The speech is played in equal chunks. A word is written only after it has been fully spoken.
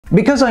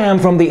Because I am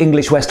from the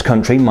English West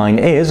Country, mine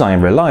is, I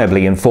am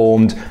reliably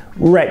informed,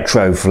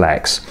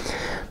 retroflex.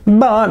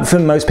 But for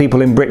most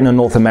people in Britain and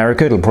North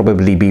America, it'll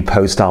probably be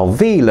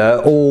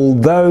post-alveolar,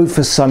 although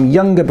for some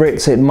younger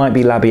Brits it might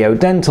be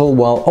labiodental,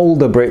 while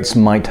older Brits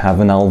might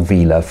have an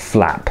alveolar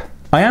flap.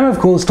 I am of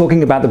course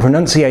talking about the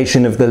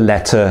pronunciation of the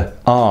letter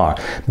R,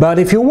 but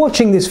if you're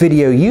watching this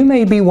video you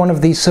may be one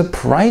of the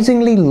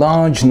surprisingly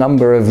large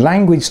number of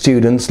language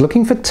students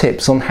looking for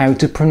tips on how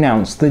to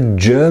pronounce the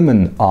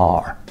German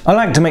R. I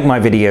like to make my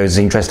videos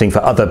interesting for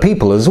other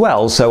people as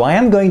well, so I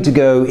am going to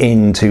go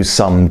into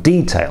some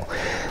detail.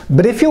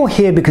 But if you're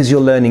here because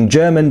you're learning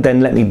German, then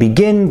let me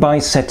begin by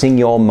setting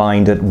your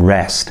mind at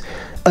rest.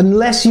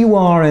 Unless you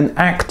are an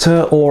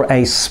actor or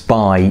a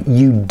spy,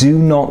 you do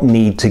not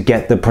need to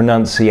get the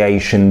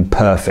pronunciation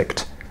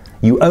perfect.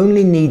 You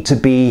only need to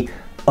be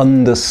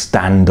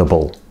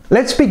understandable.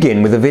 Let's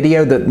begin with a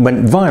video that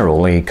went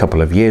viral a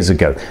couple of years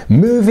ago,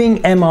 moving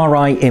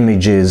MRI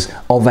images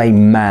of a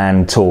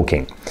man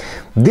talking.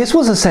 This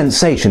was a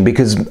sensation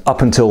because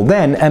up until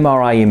then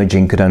MRI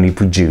imaging could only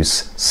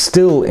produce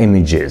still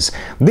images.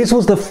 This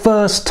was the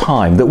first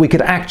time that we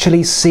could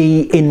actually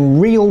see in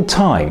real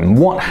time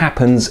what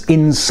happens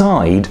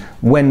inside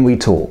when we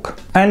talk.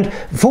 And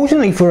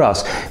fortunately for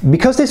us,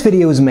 because this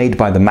video was made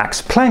by the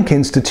Max Planck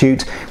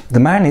Institute, the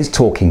man is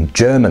talking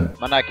German.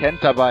 Man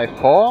erkennt dabei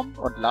Form-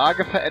 und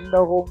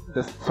Lageveränderungen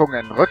des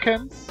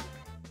Zungenrückens,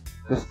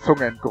 des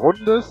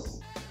Zungengrundes.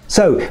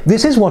 So,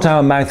 this is what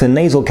our mouth and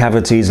nasal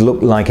cavities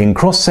look like in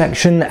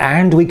cross-section,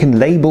 and we can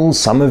label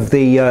some of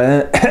the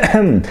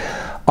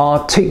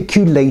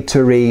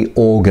articulatory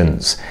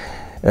organs.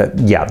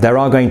 Yeah, there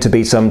are going to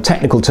be some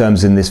technical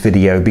terms in this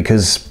video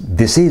because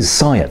this is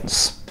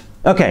science.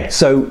 Okay,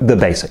 so the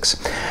basics.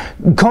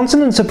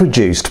 Consonants are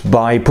produced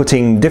by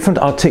putting different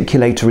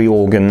articulatory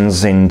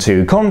organs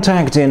into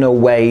contact in a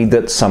way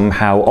that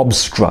somehow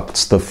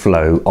obstructs the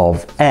flow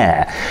of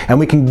air. And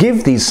we can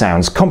give these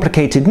sounds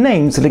complicated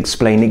names that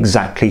explain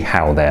exactly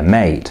how they're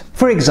made.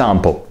 For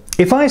example,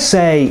 if I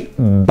say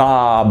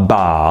ba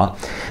ba,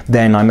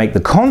 then I make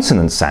the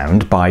consonant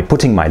sound by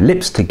putting my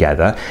lips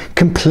together,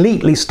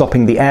 completely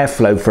stopping the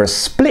airflow for a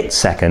split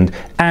second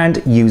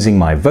and using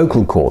my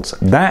vocal cords.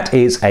 That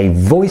is a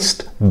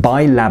voiced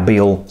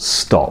bilabial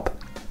stop.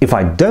 If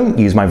I don't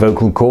use my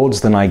vocal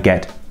cords, then I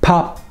get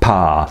pa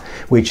pa,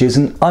 which is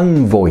an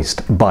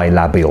unvoiced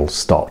bilabial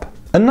stop.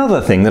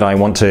 Another thing that I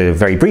want to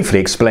very briefly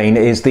explain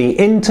is the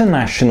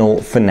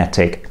International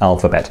Phonetic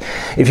Alphabet.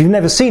 If you've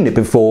never seen it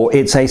before,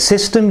 it's a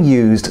system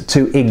used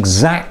to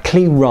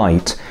exactly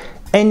write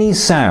any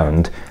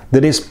sound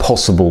that is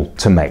possible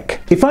to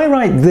make. If I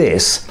write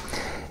this,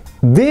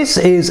 this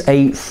is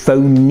a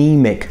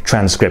phonemic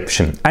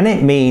transcription, and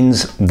it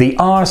means the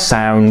R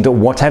sound,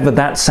 whatever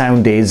that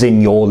sound is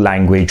in your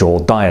language or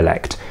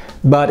dialect.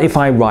 But if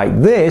I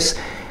write this,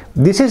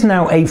 this is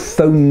now a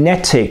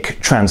phonetic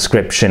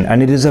transcription,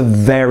 and it is a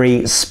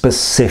very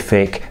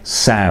specific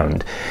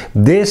sound.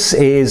 This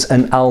is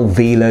an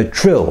alveolar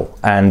trill,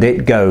 and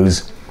it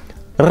goes.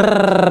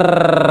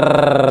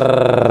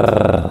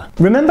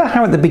 Remember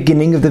how at the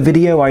beginning of the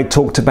video I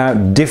talked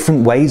about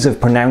different ways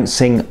of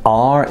pronouncing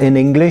R in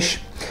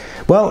English?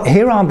 Well,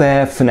 here are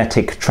their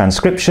phonetic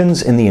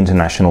transcriptions in the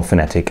International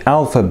Phonetic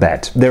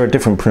Alphabet. There are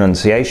different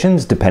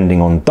pronunciations depending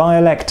on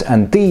dialect,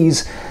 and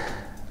these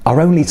are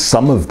only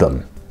some of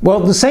them. Well,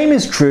 the same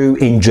is true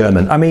in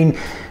German. I mean,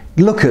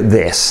 look at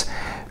this.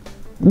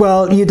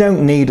 Well, you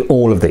don't need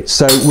all of this,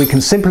 so we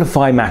can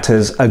simplify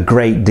matters a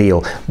great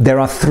deal. There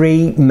are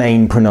three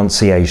main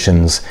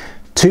pronunciations,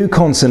 2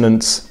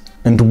 consonants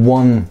and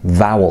 1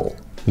 vowel.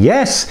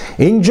 Yes,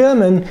 in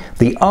German,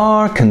 the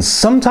R can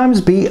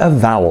sometimes be a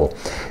vowel,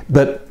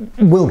 but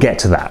we'll get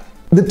to that.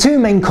 The 2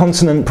 main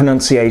consonant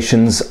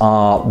pronunciations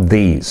are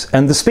these,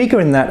 and the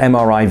speaker in that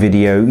MRI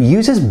video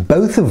uses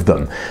both of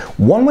them,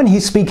 one when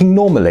he's speaking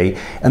normally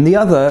and the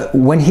other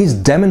when he's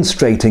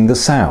demonstrating the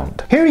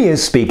sound. Here he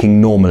is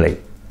speaking normally,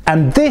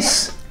 and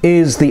this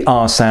is the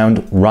R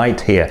sound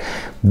right here.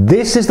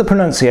 This is the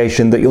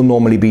pronunciation that you'll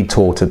normally be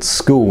taught at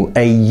school,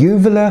 a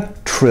uvular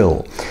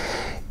trill.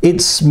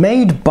 It's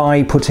made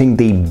by putting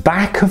the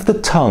back of the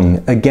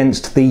tongue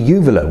against the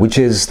uvula, which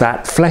is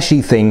that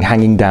fleshy thing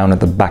hanging down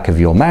at the back of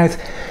your mouth,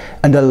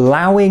 and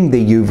allowing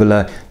the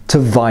uvula to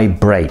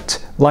vibrate,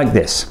 like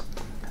this.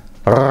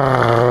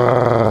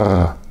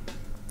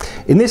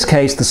 In this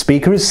case, the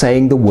speaker is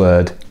saying the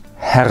word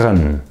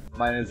Herren.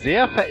 Meine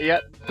sehr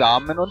verehrten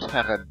Damen und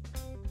Herren.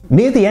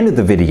 Near the end of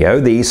the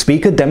video, the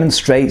speaker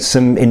demonstrates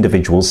some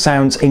individual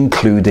sounds,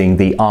 including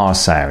the R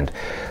sound.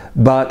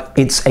 But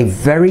it's a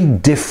very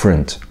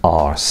different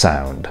R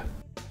sound.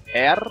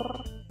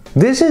 R.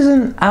 This is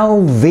an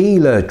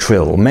alveolar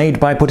trill made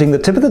by putting the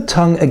tip of the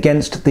tongue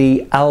against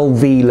the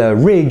alveolar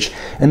ridge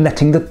and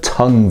letting the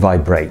tongue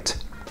vibrate.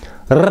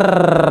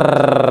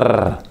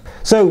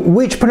 So,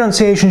 which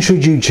pronunciation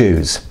should you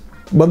choose?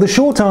 Well, the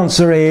short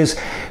answer is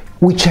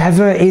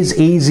whichever is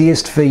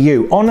easiest for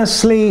you.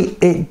 Honestly,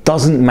 it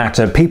doesn't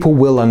matter. People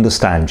will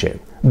understand you.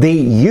 The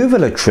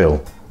uvular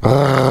trill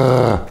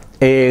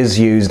is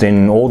used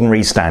in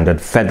ordinary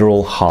standard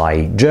Federal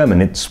High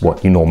German. It's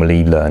what you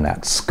normally learn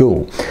at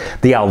school.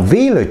 The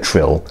alveolar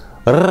trill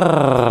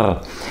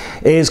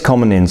is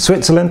common in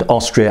Switzerland,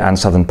 Austria and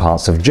southern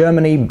parts of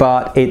Germany,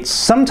 but it's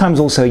sometimes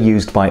also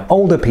used by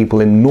older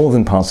people in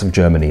northern parts of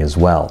Germany as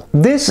well.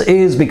 This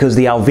is because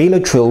the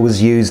alveolar trill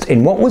was used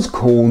in what was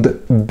called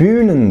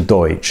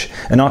Bühnendeutsch,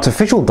 an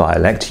artificial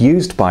dialect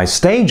used by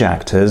stage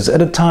actors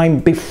at a time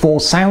before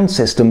sound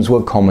systems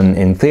were common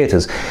in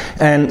theatres,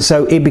 and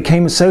so it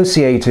became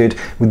associated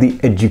with the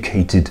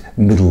educated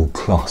middle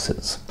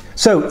classes.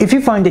 So if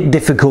you find it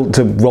difficult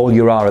to roll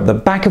your R at the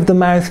back of the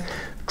mouth,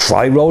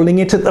 try rolling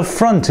it at the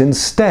front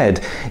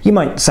instead. You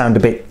might sound a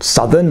bit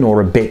southern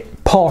or a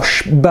bit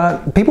posh,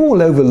 but people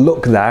will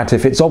overlook that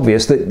if it's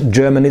obvious that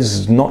German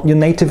is not your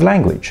native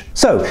language.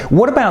 So,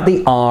 what about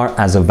the R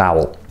as a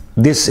vowel?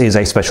 This is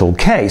a special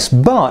case,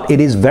 but it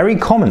is very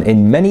common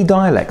in many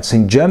dialects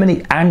in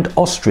Germany and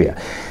Austria.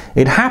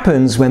 It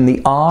happens when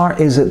the R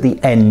is at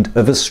the end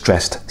of a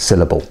stressed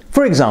syllable.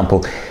 For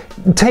example,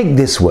 take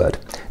this word.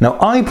 Now,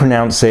 I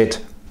pronounce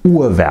it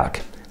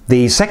Uhrwerk.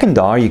 The second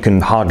R you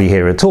can hardly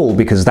hear at all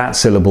because that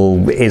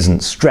syllable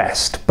isn't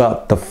stressed,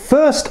 but the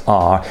first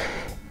R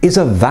is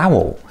a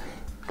vowel.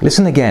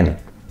 Listen again.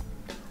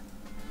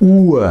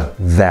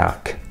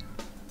 Uhrwerk.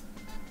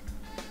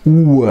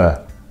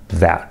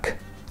 Uhrwerk.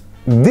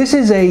 This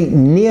is a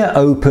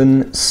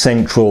near-open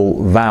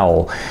central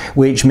vowel,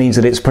 which means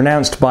that it's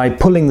pronounced by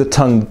pulling the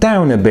tongue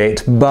down a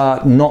bit,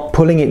 but not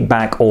pulling it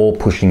back or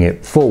pushing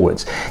it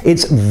forwards.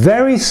 It's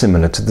very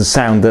similar to the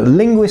sound that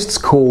linguists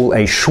call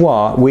a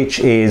schwa, which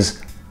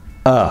is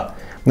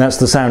That's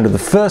the sound of the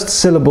first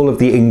syllable of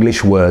the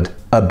English word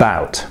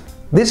about.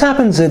 This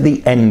happens at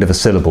the end of a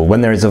syllable,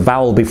 when there is a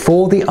vowel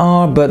before the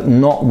R, but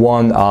not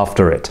one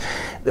after it.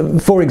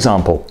 For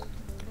example,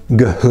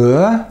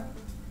 Gehör,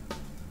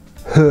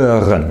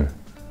 hören.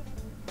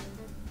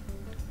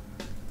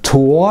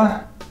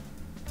 Tor,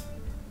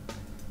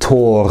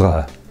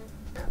 Tore.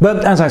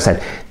 But as I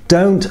said,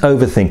 don't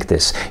overthink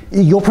this.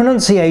 Your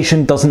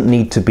pronunciation doesn't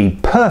need to be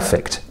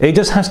perfect. It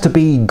just has to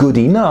be good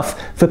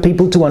enough for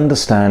people to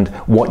understand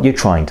what you're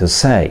trying to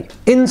say.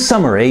 In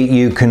summary,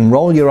 you can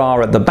roll your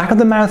R at the back of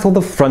the mouth or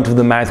the front of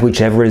the mouth,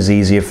 whichever is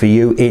easier for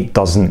you, it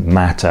doesn't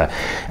matter.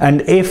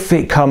 And if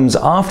it comes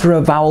after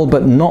a vowel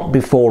but not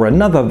before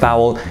another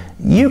vowel,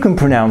 you can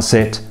pronounce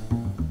it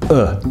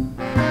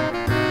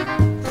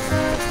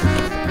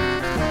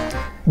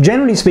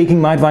Generally speaking,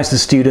 my advice to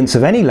students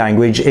of any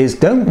language is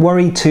don't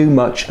worry too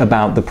much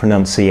about the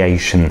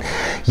pronunciation.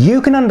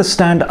 You can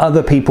understand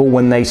other people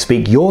when they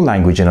speak your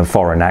language in a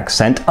foreign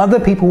accent. Other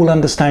people will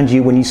understand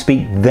you when you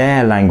speak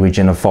their language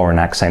in a foreign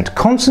accent.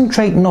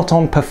 Concentrate not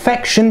on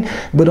perfection,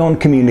 but on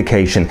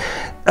communication.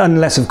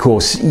 Unless, of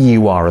course,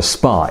 you are a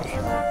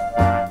spy.